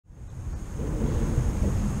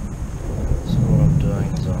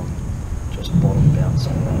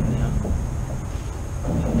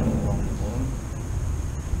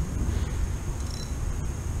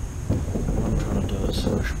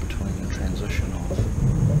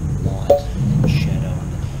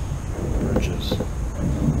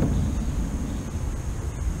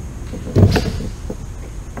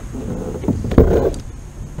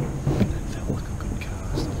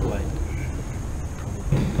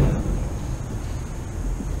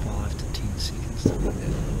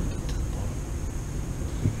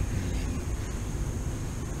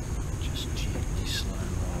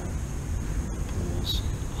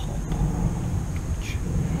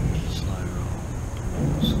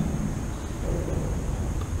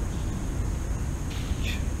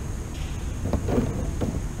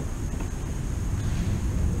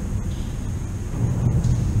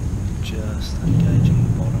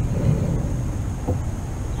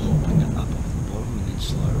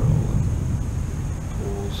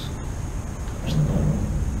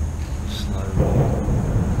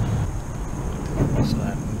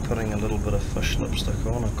lipstick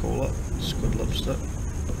on, I call it. Squid lipstick.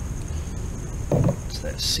 It's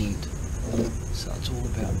that scent. So it's all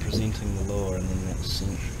about presenting the lure, and then that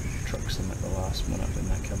scent tricks them at the last minute when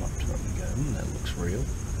they come up to it and go, that looks real.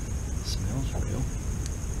 Smells real.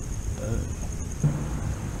 Boom.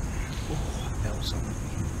 Oh, I felt something.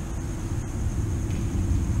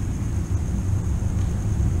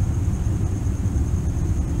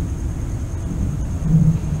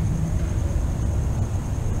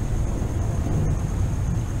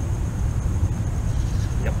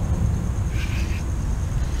 Yep.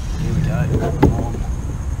 Here we go. Come on.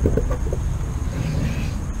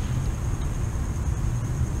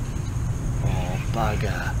 Oh,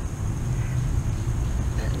 bugger.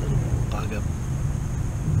 That little bugger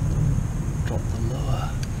dropped the lure.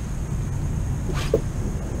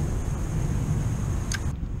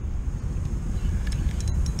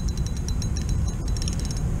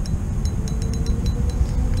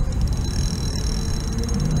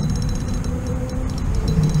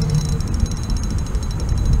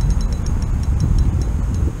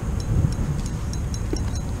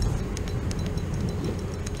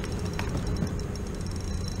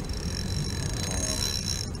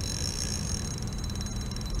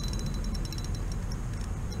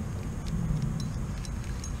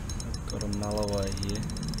 Got a Mulloway here.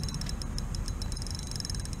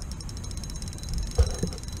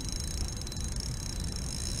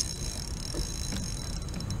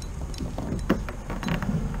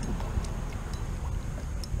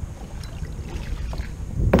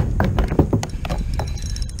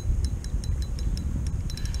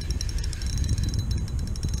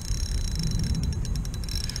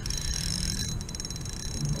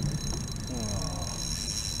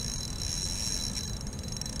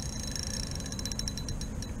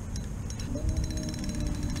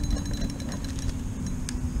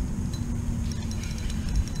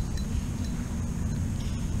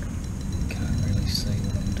 See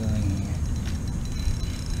what I'm doing here.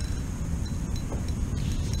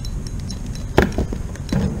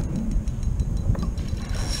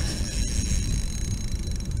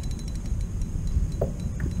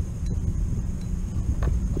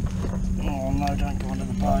 Oh no, don't go into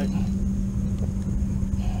the boat.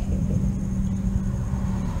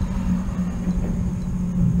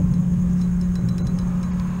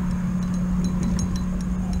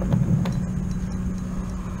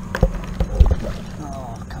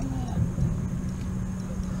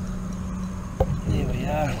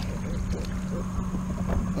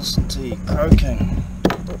 Listen to you croaking.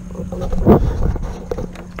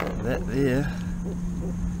 That there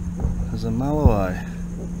is a Mulloway.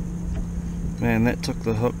 Man, that took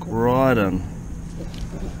the hook right in.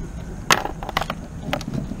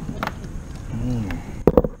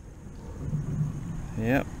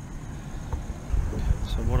 Yep.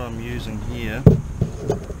 So what I'm using here,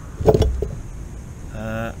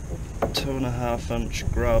 2.5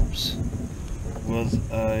 inch grubs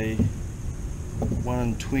with a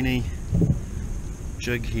 120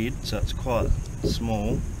 jig head, so it's quite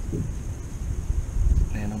small,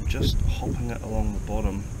 and I'm just hopping it along the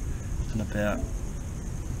bottom in about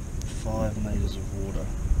 5 metres of water.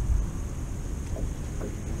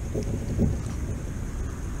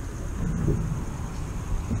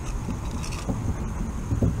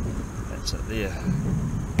 That's it there.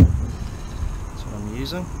 That's what I'm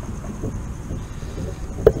using.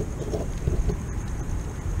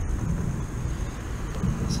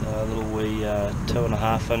 So a little wee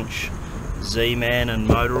 2.5 inch Z-Man in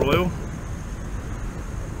motor oil,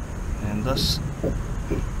 and this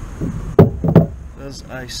is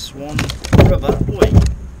a Swan River,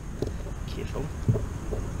 careful,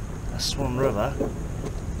 a Swan River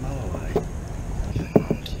Mulloway.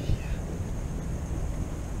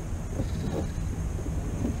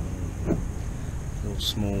 Little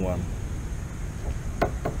small one.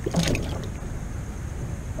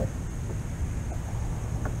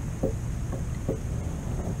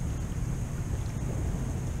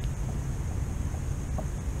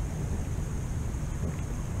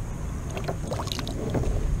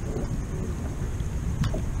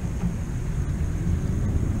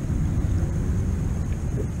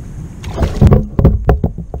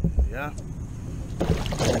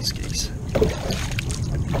 Thanks, geese.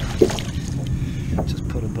 Just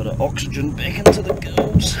put a bit of oxygen back into the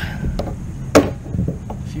gills.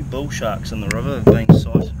 A few bull sharks in the river have been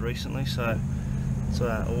sighted recently, so it's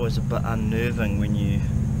always a bit unnerving when you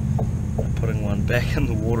are putting one back in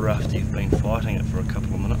the water after you've been fighting it for a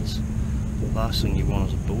couple of minutes. Last thing you want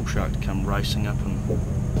is a bull shark to come racing up and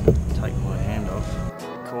take my hand off.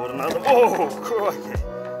 Caught another, oh crikey,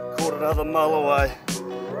 caught another Mulloway.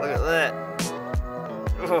 Look at that.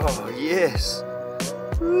 Oh yes.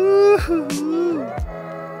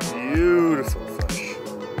 Beautiful fish.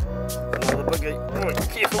 Another biggie. Oh,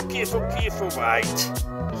 careful, careful, careful, mate.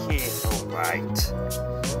 Careful, mate.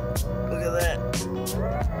 Look at that.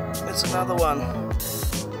 That's another one.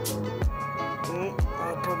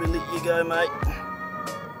 I'll probably let you go, mate.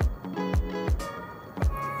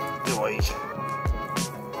 Boys.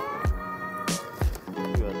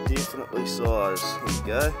 You are definitely size. Here you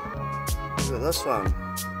go. Look at this one.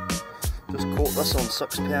 Just caught this on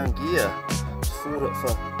 6 pound gear. Just fought it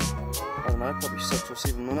for, I don't know, probably 6 or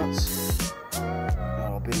 7 minutes.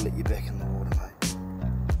 Oh, I better let you back in the water, mate.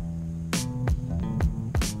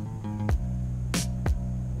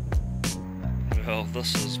 Well,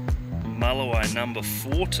 this is Mulloway number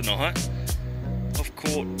 4 tonight. I've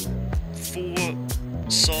caught 3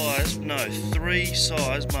 size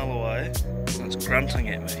Mulloway, and it's grunting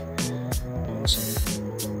at me. Awesome.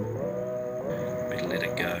 Better let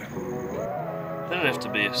it go. That'd have to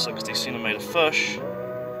be a 60 centimetre fish,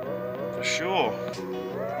 for sure.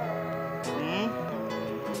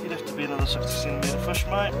 You'd have to be another 60 centimetre fish,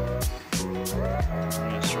 mate. I'm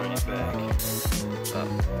going to throw you back.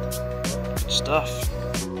 Good stuff.